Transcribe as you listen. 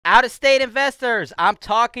Out-of-state investors, I'm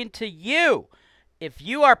talking to you. If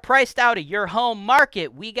you are priced out of your home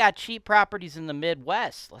market, we got cheap properties in the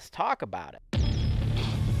Midwest. Let's talk about it.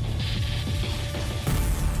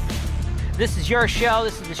 This is your show.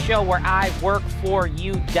 This is the show where I work for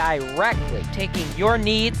you directly, taking your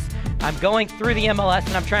needs. I'm going through the MLS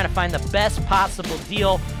and I'm trying to find the best possible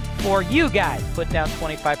deal for you guys. Put down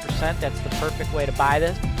 25%. That's the perfect way to buy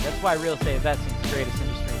this. That's why real estate investing is the greatest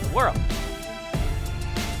industry in the world.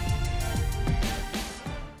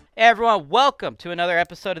 Hey everyone, welcome to another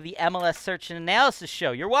episode of the MLS Search and Analysis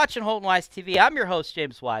Show. You're watching HoltonWise TV. I'm your host,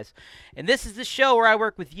 James Wise, and this is the show where I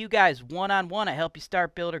work with you guys one-on-one. I help you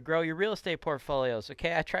start, build, or grow your real estate portfolios,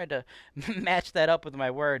 okay? I tried to match that up with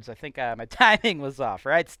my words. I think my timing was off,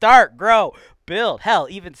 right? Start, grow, build, hell,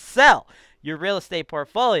 even sell your real estate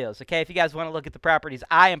portfolios, okay? If you guys want to look at the properties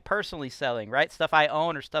I am personally selling, right? Stuff I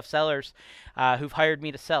own or stuff sellers who've hired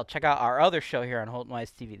me to sell. Check out our other show here on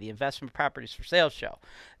HoltonWise TV, the Investment Properties for Sale show.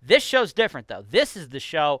 This show's different, though. This is the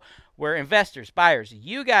show where investors, buyers,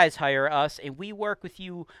 you guys hire us, and we work with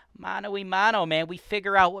you mano a mano, man. We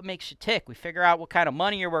figure out what makes you tick. We figure out what kind of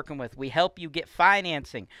money you're working with. We help you get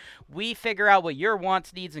financing. We figure out what your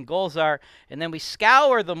wants, needs, and goals are, and then we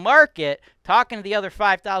scour the market, talking to the other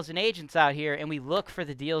 5,000 agents out here, and we look for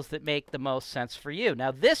the deals that make the most sense for you. Now,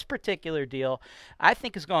 this particular deal, I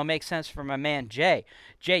think, is going to make sense for my man, Jay.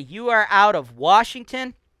 Jay, you are out of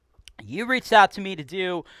Washington. You reached out to me to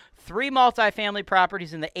do 3 multifamily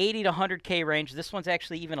properties in the 80 to 100K range. This one's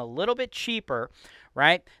actually even a little bit cheaper,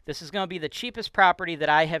 right? This is going to be the cheapest property that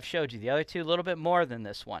I have showed you. The other two, a little bit more than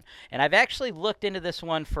this one. And I've actually looked into this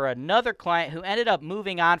one for another client who ended up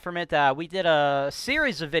moving on from it. We did a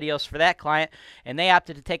series of videos for that client, and they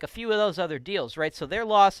opted to take a few of those other deals, right? So their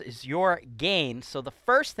loss is your gain. So the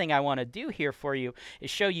first thing I want to do here for you is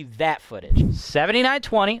show you that footage.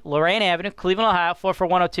 7920 Lorain Avenue, Cleveland, Ohio,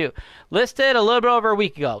 44102. Listed a little bit over a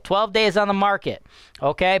week ago. 12 days on the market,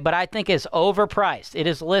 okay? But I think it's overpriced. It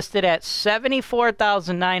is listed at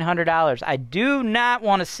 $74,900. I do not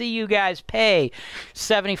want to see you guys pay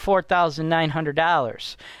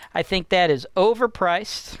 $74,900. I think that is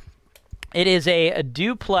overpriced. It is a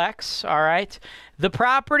duplex, all right? The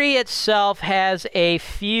property itself has a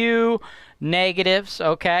few negatives,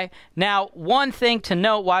 okay? Now, one thing to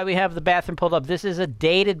note why we have the bathroom pulled up, this is a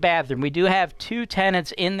dated bathroom. We do have 2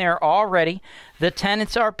 tenants in there already. The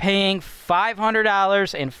tenants are paying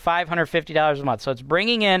 $500 and $550 a month. So it's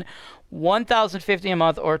bringing in $1,050 a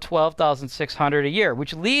month or $12,600 a year,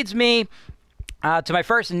 which leads me to my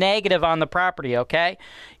first negative on the property, okay?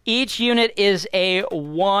 Each unit is a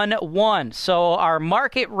 1-1, so our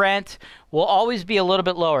market rent will always be a little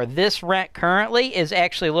bit lower. This rent currently is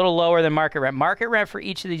actually a little lower than market rent. Market rent for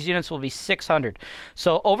each of these units will be $600.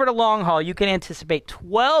 So over the long haul, you can anticipate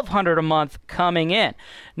 $1,200 a month coming in.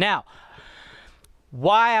 Now,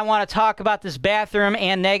 why I want to talk about this bathroom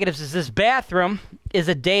and negatives is this bathroom is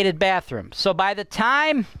a dated bathroom. So by the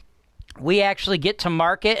time we actually get to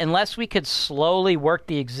market, unless we could slowly work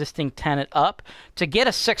the existing tenant up to get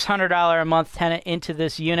a $600 a month tenant into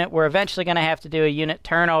this unit, we're eventually going to have to do a unit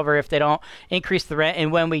turnover if they don't increase the rent.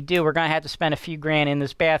 And when we do, we're going to have to spend a few grand in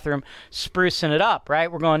this bathroom sprucing it up,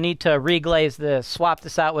 right? We're going to need to reglaze this, swap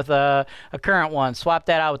this out with a current one, swap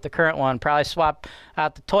that out with the current one, probably swap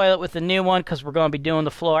out the toilet with the new one because we're going to be doing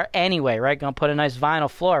the floor anyway, right? Going to put a nice vinyl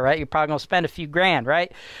floor, right? You're probably going to spend a few grand,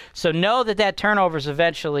 right? So know that that turnover is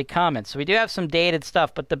eventually coming. So we do have some dated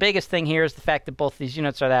stuff, but the biggest thing here is the fact that both these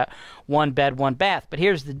units are that 1 bed, 1 bath. But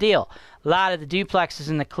here's the deal. A lot of the duplexes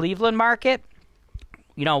in the Cleveland market,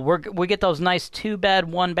 you know, we get those nice 2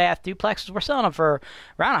 bed, 1 bath duplexes. We're selling them for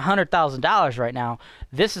around $100,000 right now.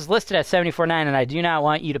 This is listed at $74,900, and I do not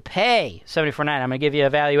want you to pay $74,900. I'm going to give you a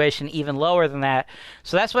valuation even lower than that.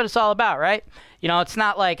 So that's what it's all about, right? You know, it's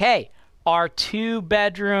not like, hey, are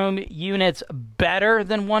 2-bedroom units better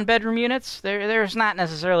than 1-bedroom units? There's not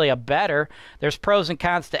necessarily a better. There's pros and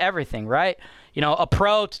cons to everything, right? You know, a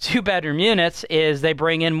pro to 2-bedroom units is they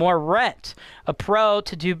bring in more rent. A pro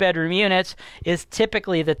to 2-bedroom units is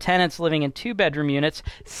typically the tenants living in 2-bedroom units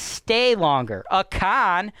stay longer. A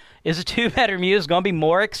con is a 2-bedroom unit is going to be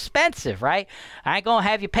more expensive, right? I ain't going to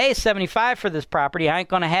have you pay $75 for this property. I ain't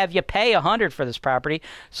going to have you pay $100 for this property.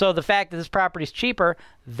 So the fact that this property is cheaper,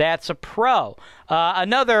 that's a pro.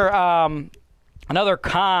 Another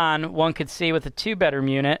con one could see with a 2-bedroom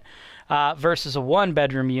unit, versus a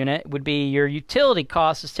one-bedroom unit would be your utility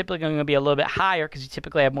cost is typically going to be a little bit higher because you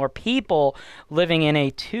typically have more people living in a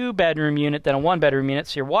two-bedroom unit than a one-bedroom unit,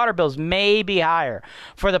 so your water bills may be higher.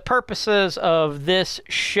 For the purposes of this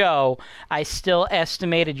show, I still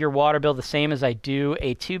estimated your water bill the same as I do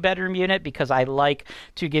a two-bedroom unit because I like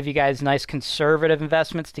to give you guys nice conservative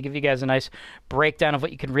investments, to give you guys a nice breakdown of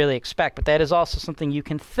what you can really expect. But that is also something you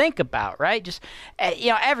can think about, right? Just,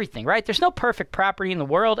 everything, right? There's no perfect property in the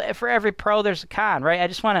world. For every pro, there's a con, right? I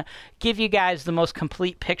just want to give you guys the most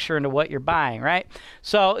complete picture into what you're buying, right?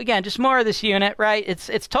 So again, just more of this unit, right?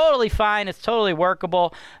 It's totally fine. It's totally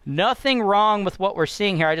workable. Nothing wrong with what we're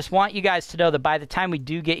seeing here. I just want you guys to know that by the time we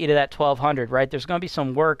do get you to that 1200, right, there's going to be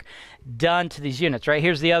some work done to these units, right?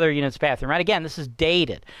 Here's the other unit's bathroom, right? Again, this is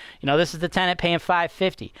dated. This is the tenant paying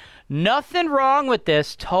 $550. Nothing wrong with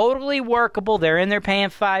this. Totally workable. They're in there paying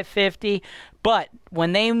 $550. But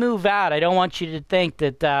when they move out, I don't want you to think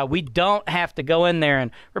that we don't have to go in there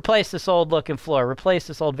and replace this old-looking floor, replace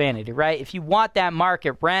this old vanity, right? If you want that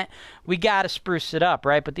market rent, we got to spruce it up,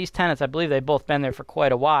 right? But these tenants, I believe they've both been there for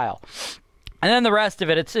quite a while. And then the rest of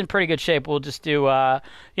it, it's in pretty good shape. We'll just do,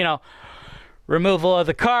 removal of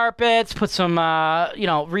the carpets, put some,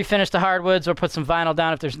 refinish the hardwoods or put some vinyl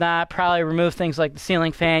down if there's not. Probably remove things like the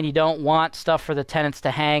ceiling fan. You don't want stuff for the tenants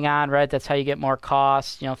to hang on, right? That's how you get more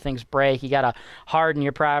costs. Things break. You got to harden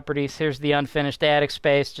your properties. Here's the unfinished attic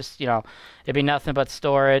space. Just, it'd be nothing but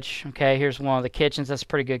storage. Okay, here's one of the kitchens. That's a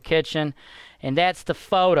pretty good kitchen. And that's the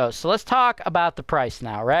photos. So let's talk about the price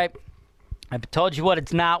now, right? I've told you what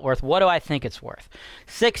it's not worth. What do I think it's worth?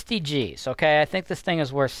 60 G's, okay? I think this thing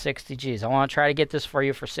is worth 60 G's. I want to try to get this for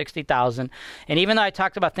you for $60,000. And even though I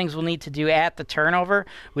talked about things we'll need to do at the turnover,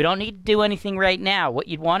 we don't need to do anything right now. What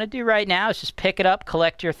you'd want to do right now is just pick it up,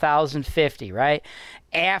 collect your $1,050, right?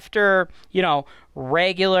 After,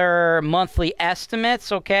 regular monthly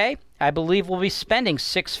estimates, okay? I believe we'll be spending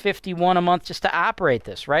 $651 a month just to operate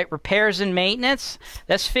this, right? Repairs and maintenance,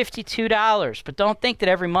 that's $52. But don't think that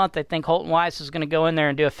every month I think HoltonWise is going to go in there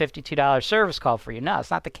and do a $52 service call for you. No,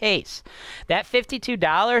 it's not the case. That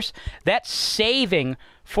 $52, that's saving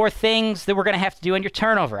for things that we're going to have to do in your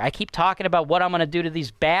turnover. I keep talking about what I'm going to do to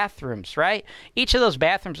these bathrooms, right? Each of those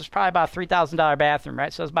bathrooms is probably about a $3,000 bathroom,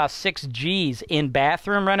 right? So it's about 6 G's in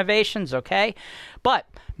bathroom renovations, okay? But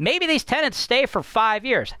maybe these tenants stay for 5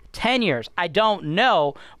 years, 10 years. I don't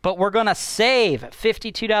know, but we're going to save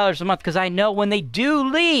 $52 a month because I know when they do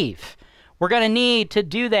leave, we're going to need to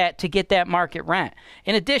do that to get that market rent.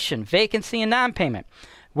 In addition, vacancy and non-payment.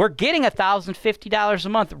 We're getting $1,050 a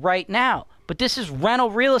month right now. But this is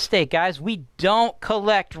rental real estate, guys. We don't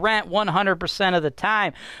collect rent 100% of the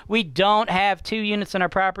time. We don't have 2 units in our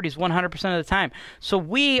properties 100% of the time. So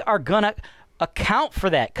we are going to account for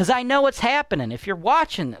that because I know what's happening. If you're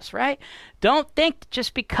watching this, right? Don't think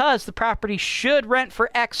just because the property should rent for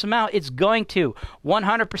X amount, it's going to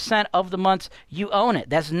 100% of the months you own it.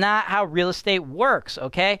 That's not how real estate works,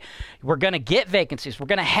 okay? We're going to get vacancies. We're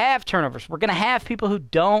going to have turnovers. We're going to have people who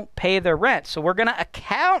don't pay their rent. So we're going to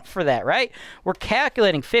account for that, right? We're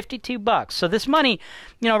calculating $52. So this money,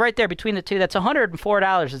 right there between the two, that's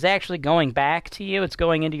 $104 is actually going back to you. It's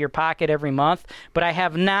going into your pocket every month. But I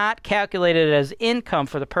have not calculated it as income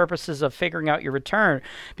for the purposes of figuring out your return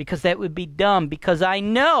because that would be dumb because I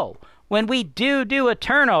know when we do a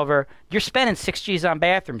turnover, you're spending 6 G's on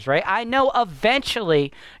bathrooms, right? I know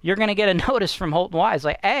eventually you're going to get a notice from HoltonWise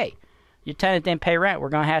like, hey, your tenant didn't pay rent. We're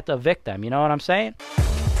going to have to evict them. You know what I'm saying?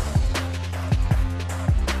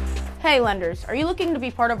 Hey lenders, are you looking to be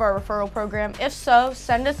part of our referral program? If so,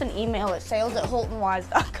 send us an email at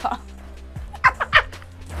sales@holtonwise.com.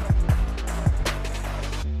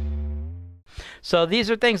 So these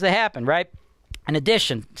are things that happen, right? In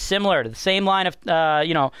addition, similar to the same line of,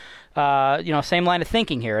 same line of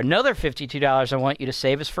thinking here. Another $52 I want you to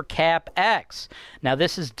save is for CapEx. Now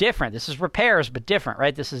this is different. This is repairs, but different,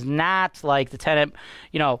 right? This is not like the tenant,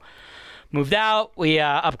 moved out, we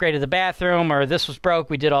upgraded the bathroom, or this was broke,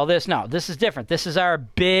 we did all this. No, this is different. This is our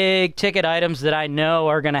big ticket items that I know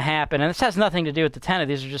are going to happen. And this has nothing to do with the tenant.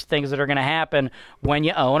 These are just things that are going to happen when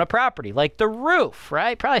you own a property, like the roof,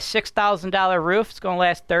 right? Probably $6,000 roof. It's going to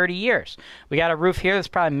last 30 years. We got a roof here that's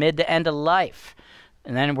probably mid to end of life.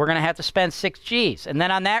 And then we're going to have to spend 6 G's. And then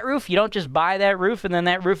on that roof, you don't just buy that roof and then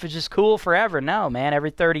that roof is just cool forever. No, man, every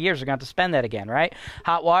 30 years, you're going to have to spend that again, right?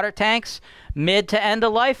 Hot water tanks, mid to end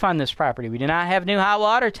of life on this property. We do not have new hot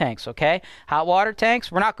water tanks, okay? Hot water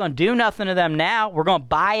tanks, we're not going to do nothing to them now. We're going to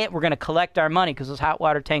buy it. We're going to collect our money because those hot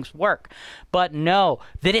water tanks work. But know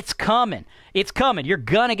that it's coming. It's coming. You're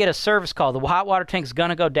going to get a service call. The hot water tank's going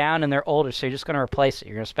to go down and they're older, so you're just going to replace it.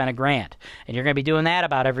 You're going to spend $1,000. And you're going to be doing that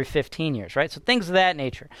about every 15 years, right? So things of that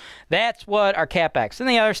nature. That's what our CapEx. And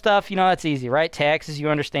the other stuff, you know, that's easy, right? Taxes, you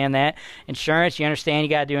understand that. Insurance, you understand you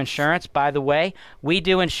got to do insurance. By the way, we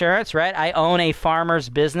do insurance, right? I own a farmer's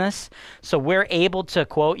business, so we're able to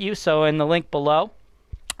quote you. So in the link below,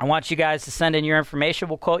 I want you guys to send in your information.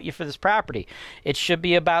 We'll quote you for this property. It should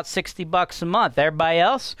be about $60 a month. Everybody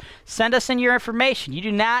else, send us in your information. You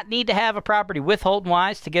do not need to have a property with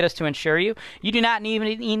HoltonWise to get us to insure you. You do not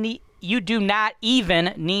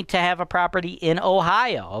even need to have a property in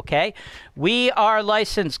Ohio, okay? We are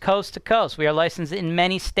licensed coast to coast. We are licensed in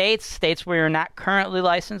many states. States where we are not currently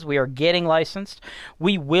licensed, we are getting licensed.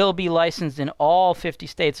 We will be licensed in all 50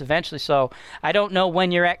 states eventually, so I don't know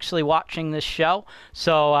when you're actually watching this show,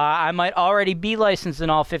 so I might already be licensed in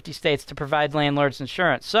all 50 states to provide landlords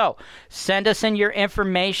insurance. So send us in your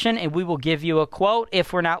information, and we will give you a quote.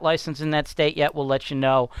 If we're not licensed in that state yet, we'll let you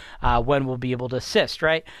know when we'll be able to assist,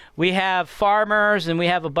 right? We have farmers, and we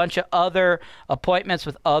have a bunch of other appointments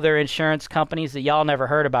with other insurance companies that y'all never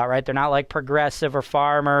heard about, right? They're not like Progressive or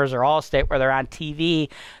Farmers or Allstate where they're on TV.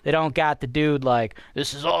 They don't got the dude like,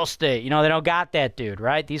 this is Allstate. You know, they don't got that dude,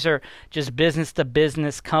 right? These are just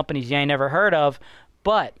business-to-business companies you ain't never heard of,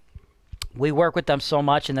 but we work with them so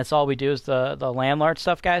much, and that's all we do is the landlord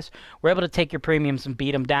stuff, guys. We're able to take your premiums and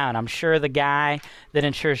beat them down. I'm sure the guy that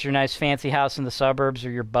insures your nice fancy house in the suburbs or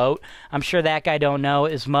your boat, I'm sure that guy don't know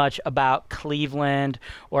as much about Cleveland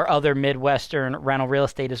or other Midwestern rental real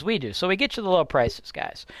estate as we do. So we get you the low prices,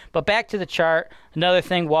 guys. But back to the chart. Another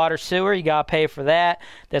thing, water, sewer, you got to pay for that.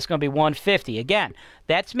 That's going to be $150. Again,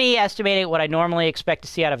 that's me estimating what I normally expect to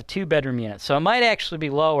see out of a 2-bedroom unit. So it might actually be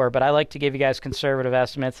lower, but I like to give you guys conservative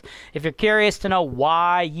estimates. If you're curious to know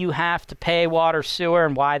why you have to pay water, sewer,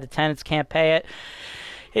 and why the tenants can't pay it,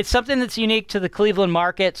 it's something that's unique to the Cleveland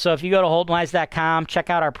market. So if you go to HoltonWise.com, check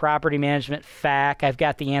out our property management FAQ. I've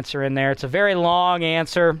got the answer in there. It's a very long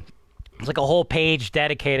answer. It's like a whole page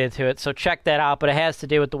dedicated to it, so check that out. But it has to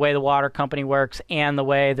do with the way the water company works and the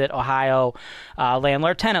way that Ohio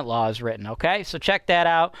landlord-tenant law is written, okay? So check that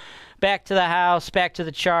out. Back to the house, back to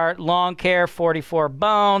the chart. Lawn care, 44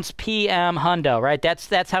 bones, PM hundo, right?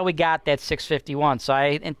 That's how we got that 651. So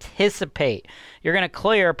I anticipate you're going to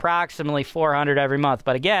clear approximately 400 every month.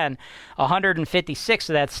 But again, 156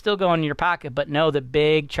 of that's still going in your pocket, but know that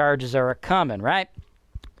big charges are coming, right?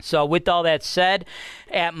 So with all that said,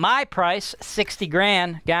 at my price, 60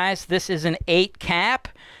 grand, guys, this is an 8 cap.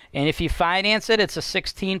 And if you finance it, it's a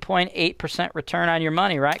 16.8% return on your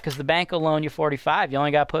money, right? Because the bank will loan you 45. You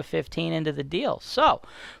only got to put 15 into the deal. So,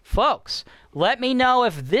 folks, let me know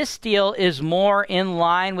if this deal is more in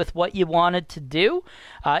line with what you wanted to do.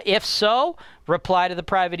 If so, reply to the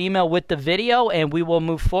private email with the video, and we will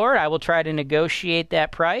move forward. I will try to negotiate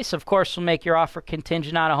that price. Of course, we'll make your offer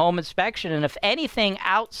contingent on a home inspection. And if anything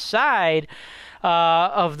outside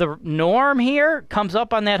of the norm here comes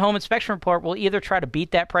up on that home inspection report, we'll either try to beat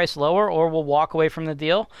that price lower, or we'll walk away from the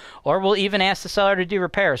deal, or we'll even ask the seller to do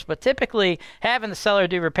repairs. But typically, having the seller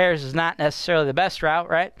do repairs is not necessarily the best route,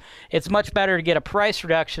 right? It's much better to get a price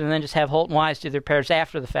reduction and then just have HoltonWise do the repairs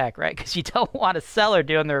after the fact, right? Because you don't want a seller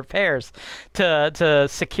doing the repairs to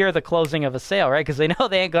secure the closing of a sale, right? Because they know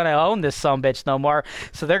they ain't going to own this sumbitch no more,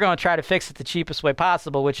 so they're going to try to fix it the cheapest way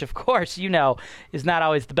possible, which, of course, you know, is not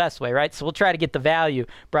always the best way, right? So we'll try to get the value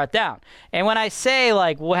brought down. And when I say,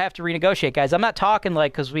 like, we'll have to renegotiate, guys, I'm not talking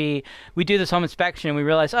like because we do this home inspection and we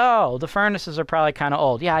realize, oh, the furnaces are probably kind of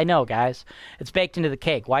old. Yeah, I know, guys. It's baked into the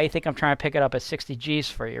cake. Why do you think I'm trying to pick it up at 60 G's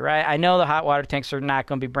for you, right? I know the hot water tanks are not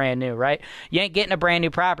going to be brand new, right? You ain't getting a brand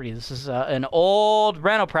new property. This is an old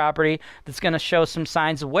rental property that's going to show some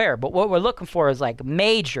signs of wear. But what we're looking for is like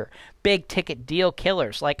major big ticket deal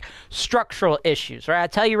killers, like structural issues, right? I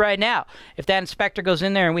tell you right now, if that inspector goes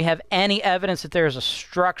in there and we have any evidence that there is a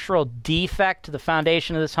structural defect to the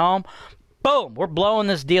foundation of this home, boom, we're blowing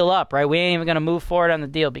this deal up, right? We ain't even going to move forward on the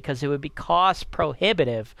deal because it would be cost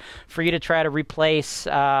prohibitive for you to try to replace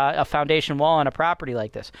a foundation wall on a property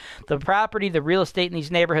like this. The property, the real estate in these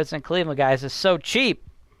neighborhoods in Cleveland, guys, is so cheap,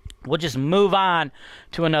 we'll just move on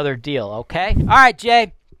to another deal, okay? All right,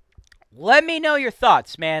 Jay. Let me know your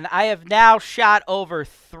thoughts, man. I have now shot over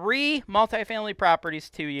 3 multifamily properties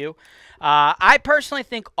to you. I personally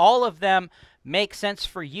think all of them make sense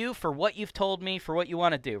for you, for what you've told me, for what you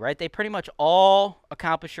want to do, right? They pretty much all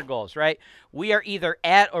accomplish your goals, right? We are either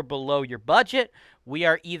at or below your budget. We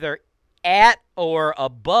are either at or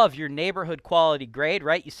above your neighborhood quality grade,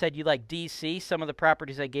 right? You said you like DC. Some of the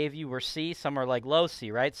properties I gave you were C, some are like low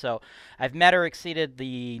C, right? So I've met or exceeded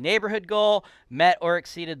the neighborhood goal, met or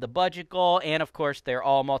exceeded the budget goal, and of course, they're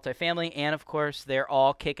all multifamily, and of course, they're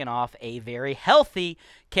all kicking off a very healthy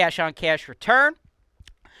cash-on-cash return.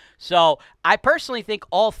 So I personally think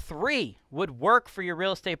all three would work for your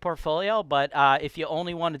real estate portfolio, but if you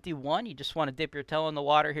only want to do one, you just want to dip your toe in the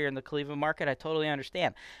water here in the Cleveland market, I totally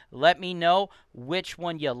understand. Let me know which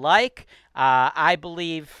one you like. I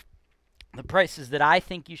believe the prices that I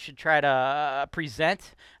think you should try to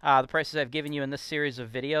present, the prices I've given you in this series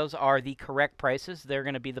of videos, are the correct prices. They're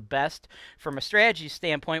going to be the best from a strategy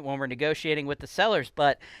standpoint when we're negotiating with the sellers.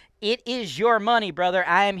 But it is your money, brother.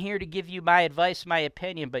 I am here to give you my advice, my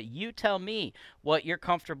opinion, but you tell me what you're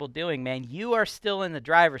comfortable doing, man. You are still in the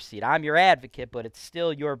driver's seat. I'm your advocate, but it's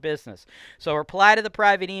still your business. So reply to the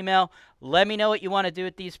private email. Let me know what you want to do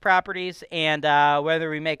with these properties, and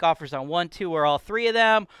whether we make offers on one, two, or all three of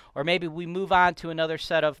them, or maybe we move on to another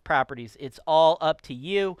set of properties. It's all up to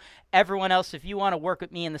you. Everyone else, if you want to work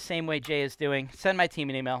with me in the same way Jay is doing, send my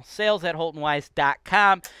team an email,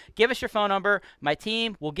 sales@HoltonWise.com. Give us your phone number. My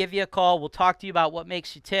team will give you a call. We'll talk to you about what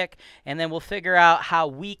makes you tick, and then we'll figure out how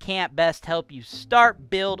we can best help you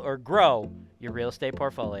start, build, or grow your real estate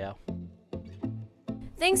portfolio.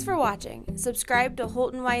 Thanks for watching. Subscribe to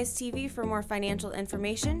HoltonWise TV for more financial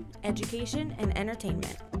information, education, and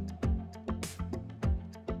entertainment.